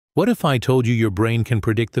What if I told you your brain can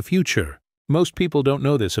predict the future? Most people don't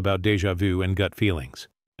know this about déjà vu and gut feelings.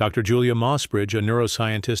 Dr. Julia Mossbridge, a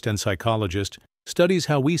neuroscientist and psychologist, studies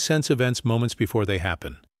how we sense events moments before they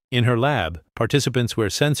happen. In her lab, participants wear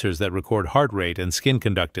sensors that record heart rate and skin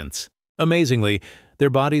conductance. Amazingly, their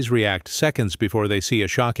bodies react seconds before they see a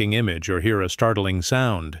shocking image or hear a startling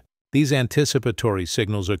sound. These anticipatory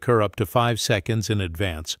signals occur up to 5 seconds in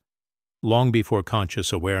advance, long before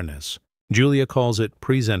conscious awareness. Julia calls it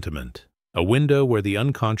presentiment, a window where the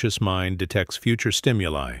unconscious mind detects future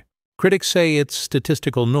stimuli. Critics say it's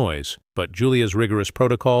statistical noise, but Julia's rigorous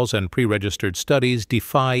protocols and pre-registered studies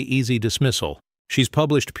defy easy dismissal. She's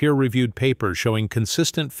published peer-reviewed papers showing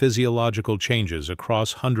consistent physiological changes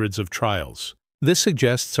across hundreds of trials. This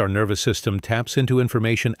suggests our nervous system taps into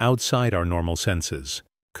information outside our normal senses.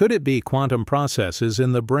 Could it be quantum processes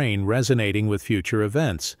in the brain resonating with future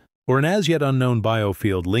events, or an as-yet unknown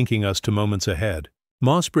biofield linking us to moments ahead?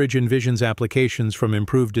 Mossbridge envisions applications from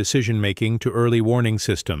improved decision-making to early warning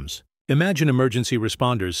systems. Imagine emergency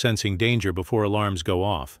responders sensing danger before alarms go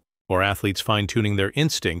off, or athletes fine-tuning their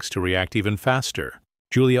instincts to react even faster.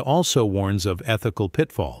 Julia also warns of ethical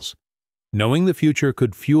pitfalls. Knowing the future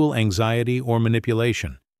could fuel anxiety or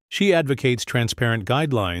manipulation. She advocates transparent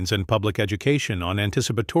guidelines and public education on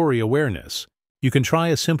anticipatory awareness. You can try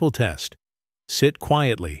a simple test. Sit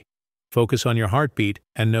quietly, focus on your heartbeat,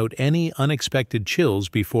 and note any unexpected chills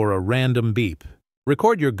before a random beep.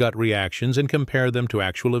 Record your gut reactions and compare them to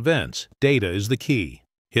actual events. Data is the key.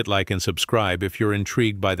 Hit like and subscribe if you're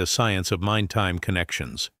intrigued by the science of mind-time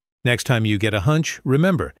connections. Next time you get a hunch,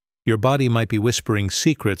 remember, your body might be whispering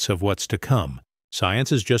secrets of what's to come.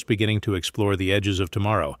 Science is just beginning to explore the edges of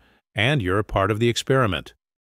tomorrow, and you're a part of the experiment.